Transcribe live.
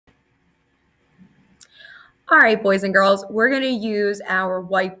All right, boys and girls, we're going to use our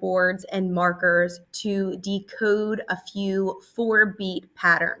whiteboards and markers to decode a few 4-beat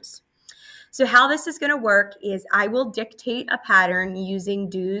patterns. So how this is going to work is I will dictate a pattern using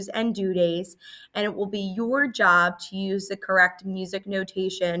do's and do days, and it will be your job to use the correct music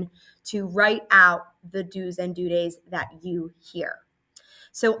notation to write out the do's and do days that you hear.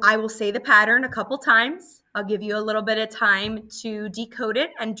 So I will say the pattern a couple times. I'll give you a little bit of time to decode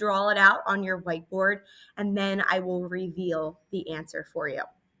it and draw it out on your whiteboard, and then I will reveal the answer for you.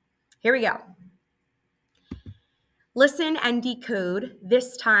 Here we go. Listen and decode.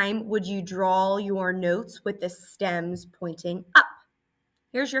 This time, would you draw your notes with the stems pointing up?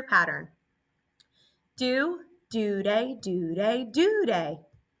 Here's your pattern. Do, do-day, do-day, do-day.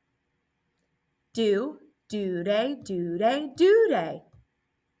 Do, do-day, do-day, do-day.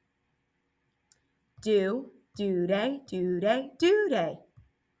 Do, do-day, do-day, do-day.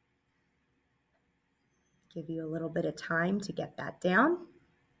 Give you a little bit of time to get that down.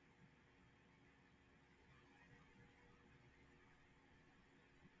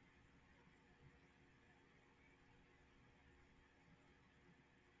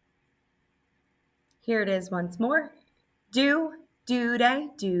 Here it is once more. Do, do-day,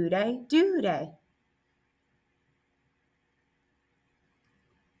 do-day, do-day.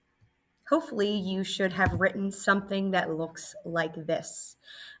 Hopefully you should have written something that looks like this.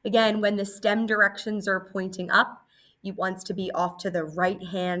 Again, when the stem directions are pointing up, you want to be off to the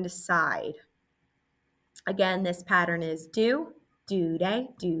right-hand side. Again, this pattern is do, do-day,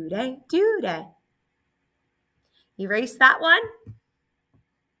 do-day, do-day. Erase that one.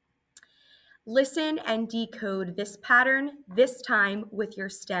 Listen and decode this pattern, this time with your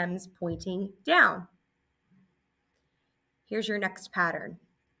stems pointing down. Here's your next pattern.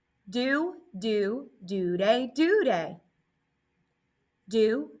 Do, do, do-day, do-day.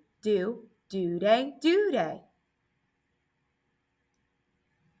 Do, do, do-day, do-day.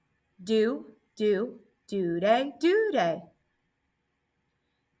 Do, do, do-day, do-day.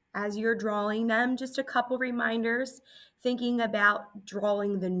 As you're drawing them, just a couple reminders, thinking about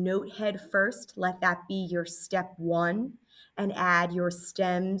drawing the note head first. Let that be your step one, and add your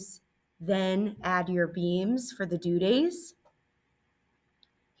stems, then add your beams for the do days.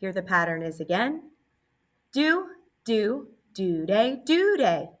 Here the pattern is again. Do, do, do-day,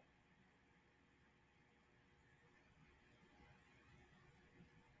 do-day.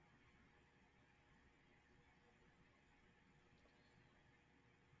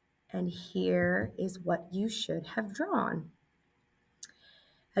 And here is what you should have drawn.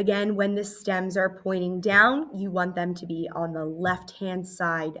 Again, when the stems are pointing down, you want them to be on the left-hand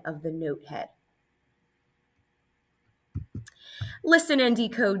side of the note head. Listen and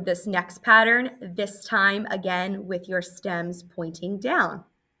decode this next pattern, this time again with your stems pointing down.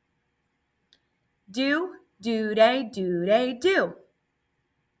 Do, do-day, do-day, do.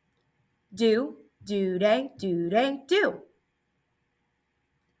 Do, do-day, do-day, do.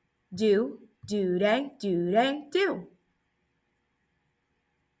 Do, do-day, do-day, do.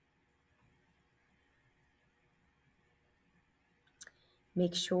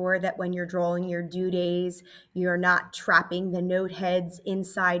 Make sure that when you're drawing your do days, you're not trapping the note heads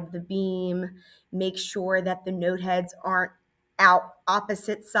inside the beam. Make sure that the note heads aren't out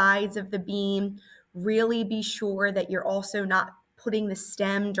opposite sides of the beam. Really be sure that you're also not putting the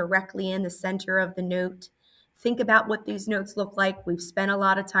stem directly in the center of the note. Think about what these notes look like. We've spent a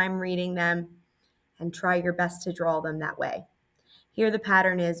lot of time reading them, and try your best to draw them that way. Here the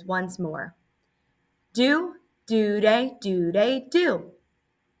pattern is once more. Do, do-day, do-day, do.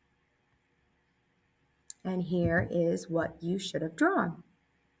 And here is what you should have drawn.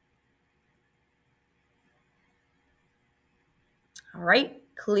 All right,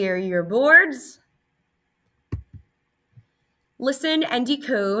 clear your boards. Listen and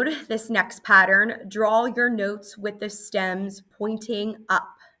decode this next pattern. Draw your notes with the stems pointing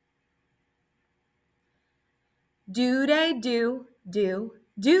up. Do-day, do, do,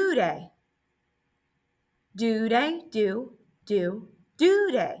 do-day. Do-day, do, do,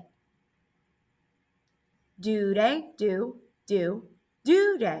 do-day. Do-day, do, do,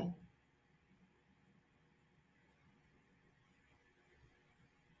 do-day.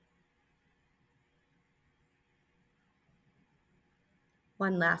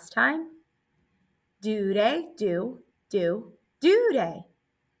 One last time. Do-day, do, do, do-day.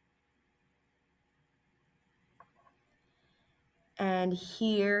 And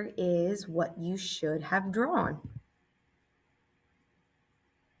here is what you should have drawn.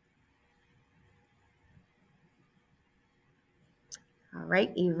 All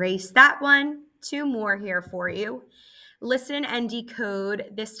right, erase that one. Two more here for you. Listen and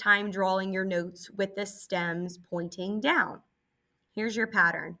decode, this time drawing your notes with the stems pointing down. Here's your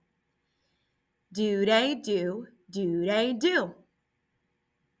pattern. Do-they do, do-they do.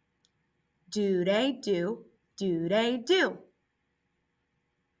 Do-they do, do-they do.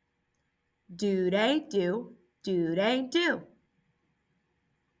 Do-they do, do-they do.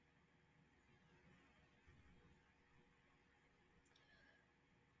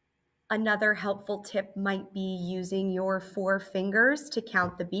 Another helpful tip might be using your 4 fingers to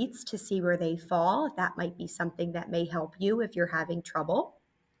count the beats to see where they fall. That might be something that may help you if you're having trouble.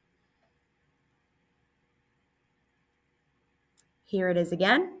 Here it is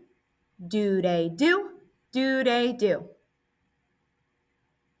again. Do-they do, do-they do.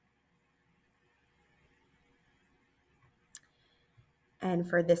 And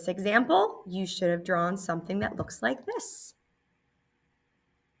for this example, you should have drawn something that looks like this.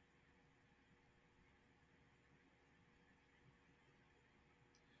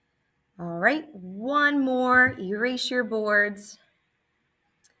 All right, one more, erase your boards.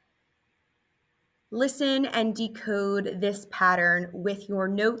 Listen and decode this pattern with your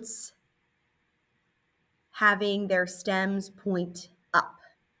notes having their stems point up.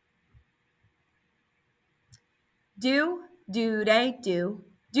 Do, do-they, do,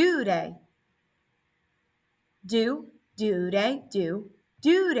 do-they. Do, do-they, do,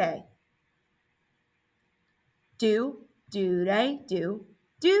 do-they. Do, do-they, do,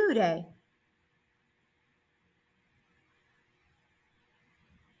 do-they.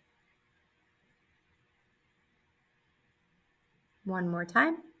 One more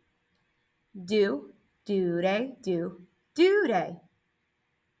time. Do, do-they, do, do-they.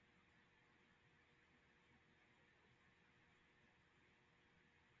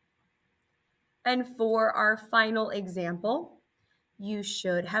 And for our final example, you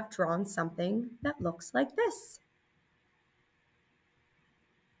should have drawn something that looks like this.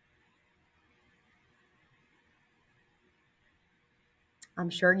 I'm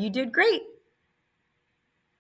sure you did great.